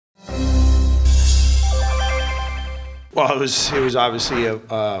Well, it was obviously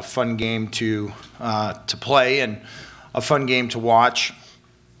a fun game to play and a fun game to watch.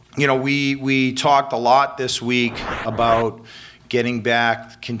 You know, we talked a lot this week about getting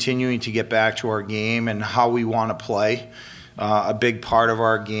back, continuing to get back to our game and how we want to play. A big part of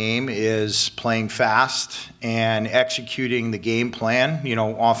our game is playing fast and executing the game plan, you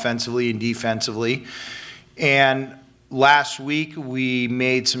know, offensively and defensively. And last week we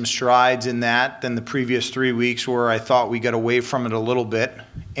made some strides in that than the previous 3 weeks where I thought we got away from it a little bit.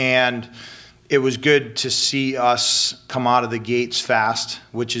 And it was good to see us come out of the gates fast,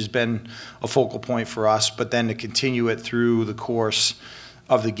 which has been a focal point for us, but then to continue it through the course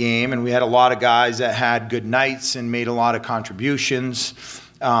of the game. And we had a lot of guys that had good nights and made a lot of contributions.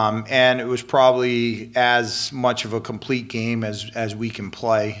 And it was probably as much of a complete game as we can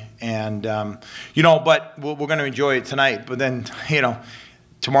play. And, you know, but we're going to enjoy it tonight. But then, you know,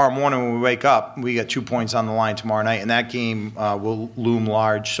 tomorrow morning when we wake up, we got 2 points on the line tomorrow night. And that game will loom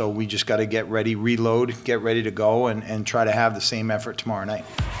large. So we just got to get ready, reload, get ready to go, and try to have the same effort tomorrow night.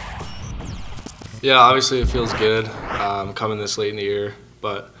 Yeah, obviously it feels good coming this late in the year.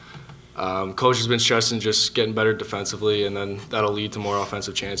 But coach has been stressing just getting better defensively, and then that'll lead to more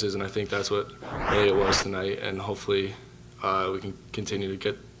offensive chances, and I think that's what really it was tonight, and hopefully we can continue to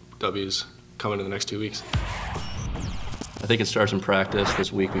get W's coming in the next 2 weeks. I think it starts in practice.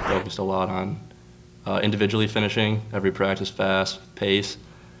 This week we focused a lot on individually finishing, every practice fast, pace,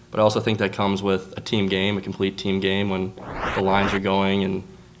 but I also think that comes with a team game, a complete team game, when the lines are going and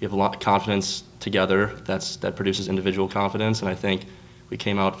you have a lot of confidence together. That produces individual confidence, and I think we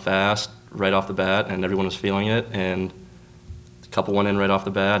came out fast right off the bat, and everyone was feeling it, and a couple went in right off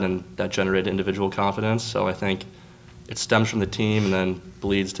the bat, and that generated individual confidence. So I think it stems from the team and then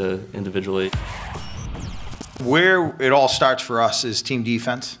bleeds to individually. Where it all starts for us is team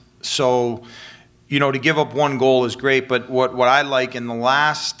defense. So, you know, to give up one goal is great, but what I like in the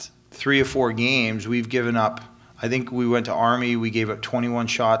last 3 or 4 games, we've given up, I think we went to Army, we gave up 21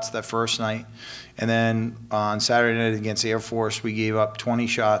 shots that first night. And then on Saturday night against Air Force, we gave up 20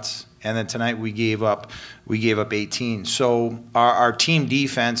 shots. And then tonight we gave up 18. So our team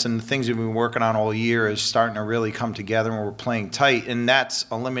defense and the things we've been working on all year is starting to really come together, and we're playing tight. And that's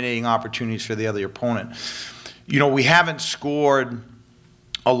eliminating opportunities for the other opponent. You know, we haven't scored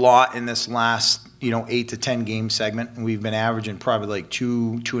a lot in this last, 8 to 10 game segment. And we've been averaging probably like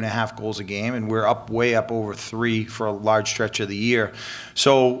 2.5 goals a game, and we're way up over 3 for a large stretch of the year.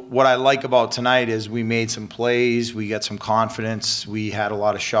 So what I like about tonight is we made some plays, we got some confidence, we had a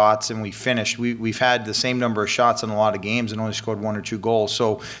lot of shots, and we finished. We've had the same number of shots in a lot of games and only scored 1 or 2 goals.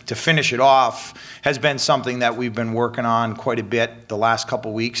 So to finish it off has been something that we've been working on quite a bit the last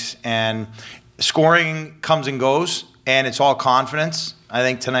couple weeks. And scoring comes and goes, and it's all confidence. I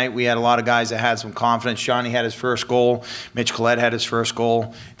think tonight we had a lot of guys that had some confidence. Johnny had his first goal. Mitch Collette had his first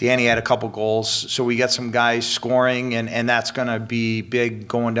goal. Danny had a couple goals. So we got some guys scoring, and that's going to be big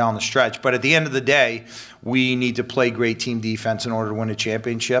going down the stretch. But at the end of the day, we need to play great team defense in order to win a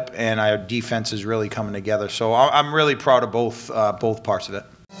championship, and our defense is really coming together. So I'm really proud of both parts of it.